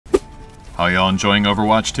How y'all enjoying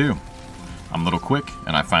Overwatch 2? I'm a little quick,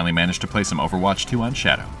 and I finally managed to play some Overwatch 2 on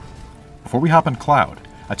Shadow. Before we hop on Cloud,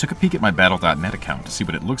 I took a peek at my Battle.net account to see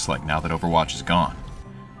what it looks like now that Overwatch is gone.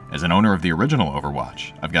 As an owner of the original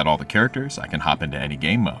Overwatch, I've got all the characters, I can hop into any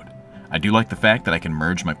game mode. I do like the fact that I can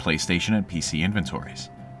merge my PlayStation and PC inventories.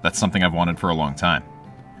 That's something I've wanted for a long time.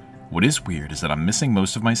 What is weird is that I'm missing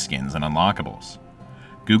most of my skins and unlockables.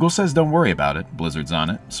 Google says don't worry about it, Blizzard's on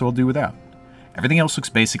it, so I'll do without. Everything else looks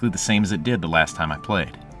basically the same as it did the last time I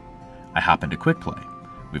played. I hop into Quick Play.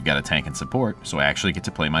 We've got a tank and support, so I actually get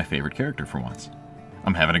to play my favorite character for once.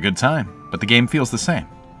 I'm having a good time, but the game feels the same.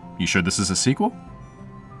 You sure this is a sequel?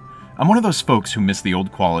 I'm one of those folks who miss the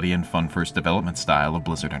old quality and fun-first development style of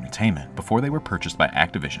Blizzard Entertainment before they were purchased by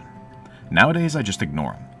Activision. Nowadays, I just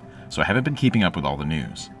ignore them, so I haven't been keeping up with all the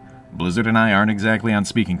news. Blizzard and I aren't exactly on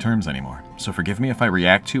speaking terms anymore, so forgive me if I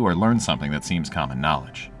react to or learn something that seems common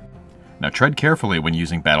knowledge. Now tread carefully when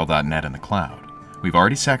using Battle.net in the cloud. We've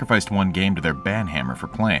already sacrificed one game to their banhammer for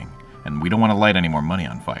playing, and we don't want to light any more money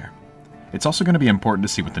on fire. It's also going to be important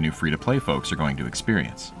to see what the new free-to-play folks are going to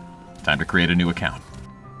experience. Time to create a new account.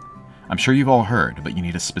 I'm sure you've all heard, but you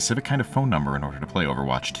need a specific kind of phone number in order to play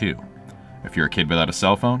Overwatch 2. If you're a kid without a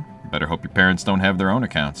cell phone, better hope your parents don't have their own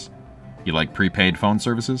accounts. You like prepaid phone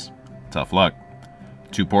services? Tough luck.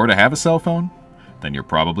 Too poor to have a cell phone? Then you're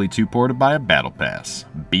probably too poor to buy a battle pass.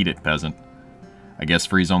 Beat it, peasant. I guess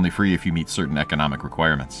free's only free if you meet certain economic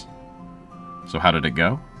requirements. So how did it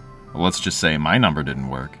go? Well, let's just say my number didn't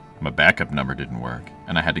work, my backup number didn't work,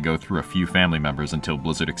 and I had to go through a few family members until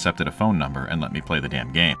Blizzard accepted a phone number and let me play the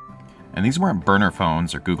damn game. And these weren't burner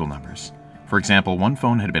phones or Google numbers. For example, one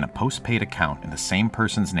phone had been a postpaid account in the same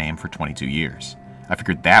person's name for 22 years. I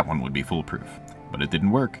figured that one would be foolproof, but it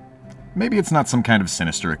didn't work. Maybe it's not some kind of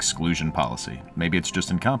sinister exclusion policy. Maybe it's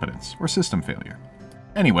just incompetence or system failure.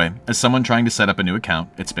 Anyway, as someone trying to set up a new account,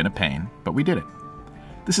 it's been a pain, but we did it.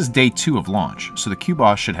 This is day 2 of launch, so the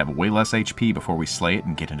Q-Boss should have way less HP before we slay it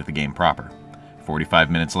and get into the game proper.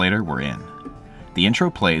 45 minutes later, we're in. The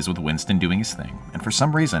intro plays with Winston doing his thing, and for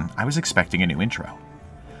some reason, I was expecting a new intro.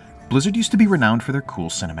 Blizzard used to be renowned for their cool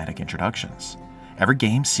cinematic introductions. Every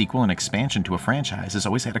game, sequel, and expansion to a franchise has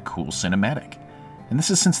always had a cool cinematic. And this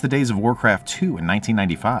is since the days of Warcraft 2 in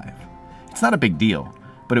 1995. It's not a big deal,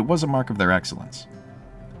 but it was a mark of their excellence.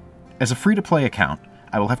 As a free-to-play account,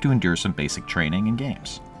 I will have to endure some basic training and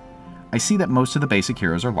games. I see that most of the basic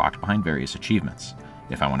heroes are locked behind various achievements.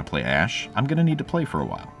 If I want to play Ashe, I'm going to need to play for a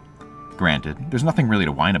while. Granted, there's nothing really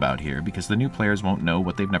to whine about here because the new players won't know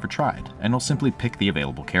what they've never tried, and will simply pick the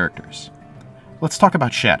available characters. Let's talk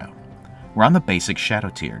about Shadow. We're on the basic Shadow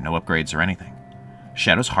tier, no upgrades or anything.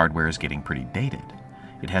 Shadow's hardware is getting pretty dated.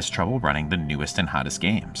 It has trouble running the newest and hottest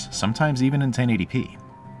games, sometimes even in 1080p.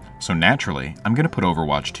 So naturally, I'm going to put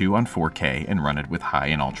Overwatch 2 on 4K and run it with high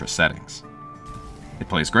and ultra settings. It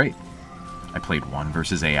plays great. I played 1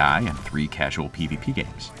 versus AI and 3 casual PvP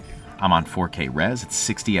games. I'm on 4K res at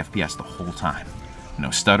 60 FPS the whole time.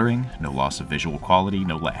 No stuttering, no loss of visual quality,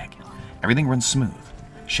 no lag. Everything runs smooth.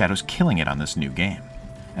 Shadow's killing it on this new game.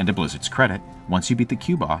 And to Blizzard's credit, once you beat the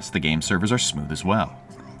Q-Boss, the game servers are smooth as well.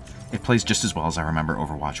 It plays just as well as I remember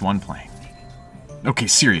Overwatch 1 playing. Okay,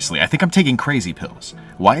 seriously, I think I'm taking crazy pills.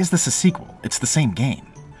 Why is this a sequel? It's the same game.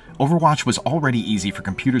 Overwatch was already easy for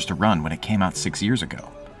computers to run when it came out 6 years ago.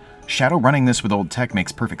 Shadow running this with old tech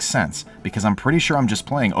makes perfect sense, because I'm pretty sure I'm just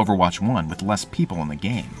playing Overwatch 1 with less people in the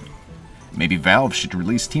game. Maybe Valve should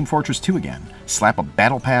release Team Fortress 2 again, slap a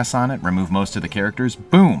battle pass on it, remove most of the characters,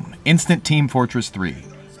 boom! Instant Team Fortress 3.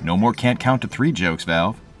 No more can't count to 3 jokes,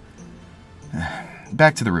 Valve.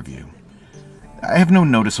 Back to the review. I have no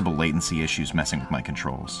noticeable latency issues messing with my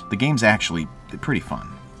controls. The game's actually pretty fun.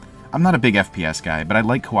 I'm not a big FPS guy, but I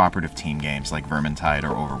like cooperative team games like Vermintide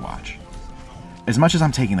or Overwatch. As much as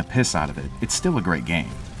I'm taking the piss out of it, it's still a great game.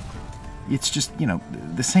 It's just,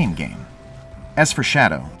 the same game. As for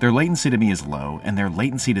Shadow, their latency to me is low, and their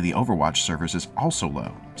latency to the Overwatch servers is also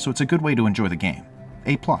low, so it's a good way to enjoy the game.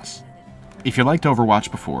 A+. If you liked Overwatch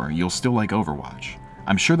before, you'll still like Overwatch.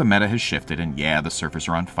 I'm sure the meta has shifted, and yeah, the servers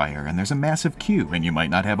are on fire, and there's a massive queue, and you might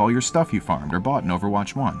not have all your stuff you farmed or bought in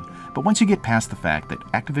Overwatch 1. But once you get past the fact that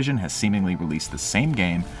Activision has seemingly released the same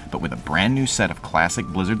game, but with a brand new set of classic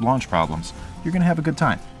Blizzard launch problems, you're gonna have a good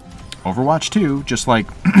time. Overwatch 2, just like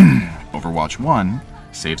Overwatch 1,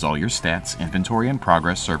 saves all your stats, inventory, and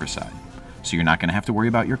progress server-side, so you're not gonna have to worry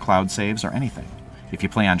about your cloud saves or anything. If you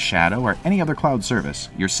play on Shadow or any other cloud service,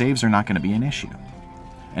 your saves are not gonna be an issue.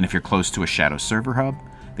 And if you're close to a Shadow server hub,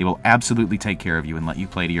 they will absolutely take care of you and let you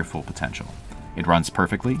play to your full potential. It runs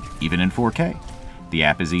perfectly, even in 4K. The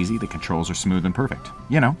app is easy, the controls are smooth and perfect.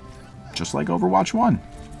 Just like Overwatch 1.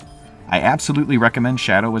 I absolutely recommend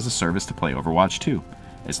Shadow as a service to play Overwatch 2,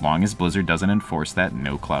 as long as Blizzard doesn't enforce that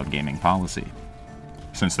no cloud gaming policy.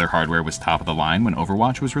 Since their hardware was top of the line when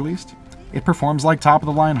Overwatch was released, it performs like top of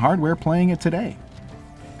the line hardware playing it today.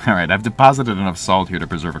 Alright, I've deposited enough salt here to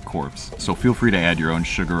preserve a corpse, so feel free to add your own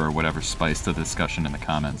sugar or whatever spice to the discussion in the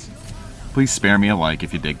comments. Please spare me a like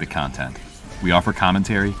if you dig the content. We offer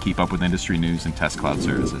commentary, keep up with industry news, and test cloud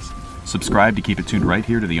services. Subscribe to keep it tuned right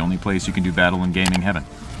here to the only place you can do battle in gaming heaven,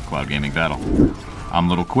 Cloud Gaming Battle. I'm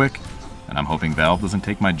Little Quick, and I'm hoping Valve doesn't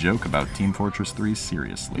take my joke about Team Fortress 3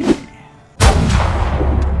 seriously.